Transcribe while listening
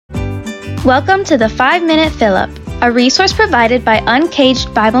Welcome to the 5-Minute Fill-Up, a resource provided by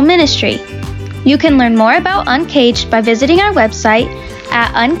Uncaged Bible Ministry. You can learn more about Uncaged by visiting our website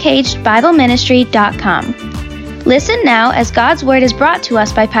at uncagedbibleministry.com. Listen now as God's Word is brought to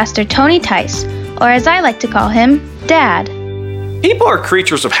us by Pastor Tony Tice, or as I like to call him, Dad. People are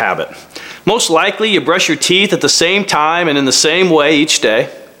creatures of habit. Most likely you brush your teeth at the same time and in the same way each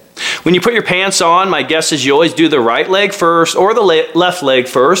day. When you put your pants on, my guess is you always do the right leg first or the left leg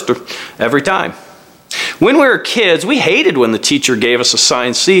first every time. When we were kids, we hated when the teacher gave us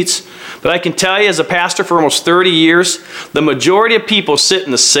assigned seats. But I can tell you, as a pastor for almost 30 years, the majority of people sit in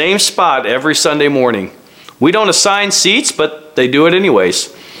the same spot every Sunday morning. We don't assign seats, but they do it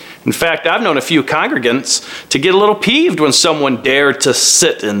anyways. In fact, I've known a few congregants to get a little peeved when someone dared to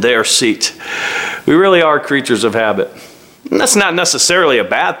sit in their seat. We really are creatures of habit. And that's not necessarily a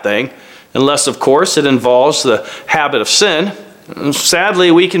bad thing, unless, of course, it involves the habit of sin. And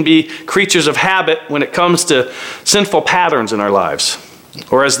sadly, we can be creatures of habit when it comes to sinful patterns in our lives.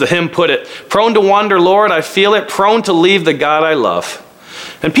 Or as the hymn put it, prone to wander, Lord, I feel it, prone to leave the God I love.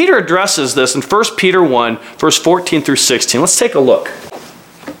 And Peter addresses this in 1 Peter 1, verse 14 through 16. Let's take a look.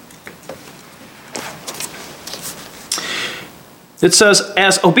 It says,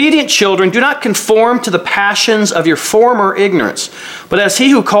 as obedient children, do not conform to the passions of your former ignorance, but as he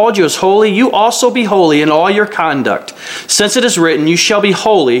who called you is holy, you also be holy in all your conduct. Since it is written, you shall be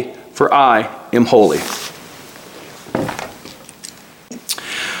holy, for I am holy.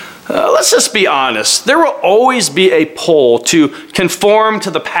 Let's just be honest. There will always be a pull to conform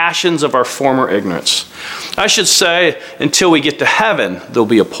to the passions of our former ignorance. I should say, until we get to heaven, there'll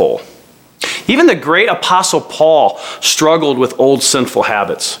be a pull. Even the great apostle Paul struggled with old sinful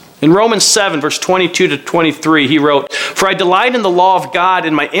habits. In Romans 7, verse 22 to 23, he wrote, for I delight in the law of God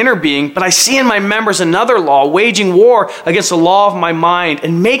in my inner being, but I see in my members another law, waging war against the law of my mind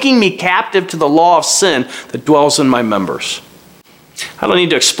and making me captive to the law of sin that dwells in my members. I don't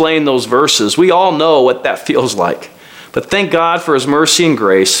need to explain those verses. We all know what that feels like. But thank God for his mercy and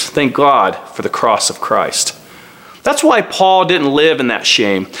grace. Thank God for the cross of Christ. That's why Paul didn't live in that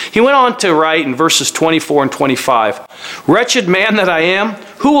shame. He went on to write in verses 24 and 25, wretched man that I am,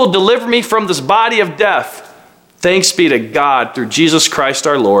 who will deliver me from this body of death? Thanks be to God through Jesus Christ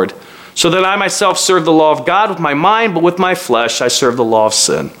our Lord, so that I myself serve the law of God with my mind, but with my flesh I serve the law of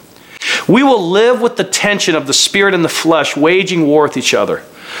sin. We will live with the tension of the spirit and the flesh waging war with each other.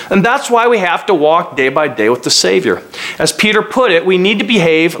 And that's why we have to walk day by day with the Savior. As Peter put it, we need to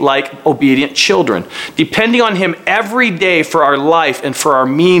behave like obedient children, depending on him every day for our life and for our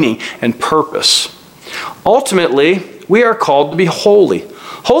meaning and purpose. Ultimately, we are called to be holy.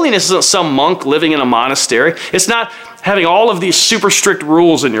 Holiness isn't some monk living in a monastery. It's not having all of these super strict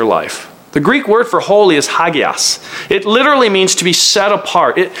rules in your life. The Greek word for holy is hagios. It literally means to be set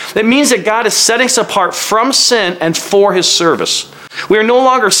apart. It means that God is setting us apart from sin and for his service. We are no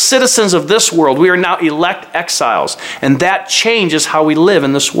longer citizens of this world. We are now elect exiles. And that changes how we live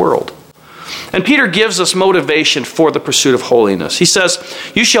in this world. And Peter gives us motivation for the pursuit of holiness. He says,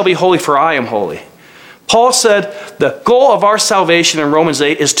 you shall be holy, for I am holy. Paul said the goal of our salvation in Romans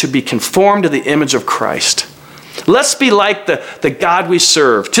 8 is to be conformed to the image of Christ. Let's be like the God we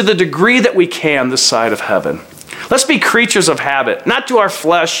serve to the degree that we can this side of heaven. Let's be creatures of habit, not to our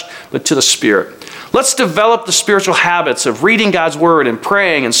flesh, but to the Spirit. Let's develop the spiritual habits of reading God's word and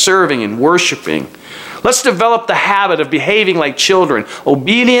praying and serving and worshiping. Let's develop the habit of behaving like children,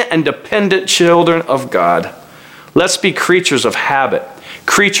 obedient and dependent children of God. Let's be creatures of habit,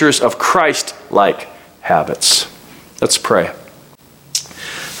 creatures of Christ-like habits. Let's pray.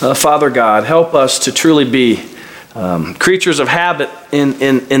 Father God, help us to truly be creatures of habit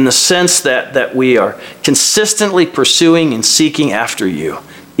in the sense that we are consistently pursuing and seeking after you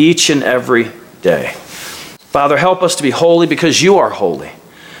each and every day. Father, help us to be holy because you are holy.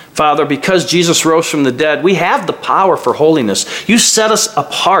 Father, because Jesus rose from the dead, we have the power for holiness. You set us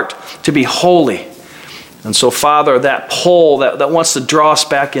apart to be holy. And so, Father, that pull that wants to draw us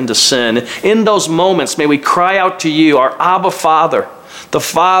back into sin, in those moments, may we cry out to you, our Abba Father, the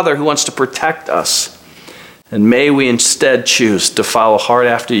Father who wants to protect us. And may we instead choose to follow hard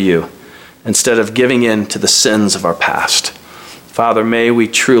after you instead of giving in to the sins of our past. Father, may we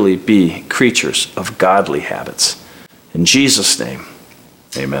truly be creatures of godly habits. In Jesus' name,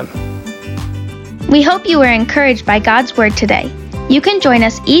 amen. We hope you were encouraged by God's Word today. You can join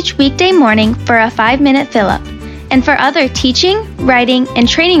us each weekday morning for a 5-minute fill-up. And for other teaching, writing, and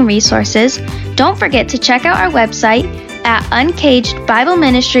training resources, don't forget to check out our website at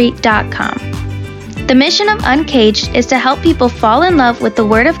uncagedbibleministry.com. The mission of Uncaged is to help people fall in love with the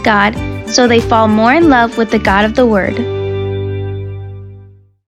Word of God so they fall more in love with the God of the Word.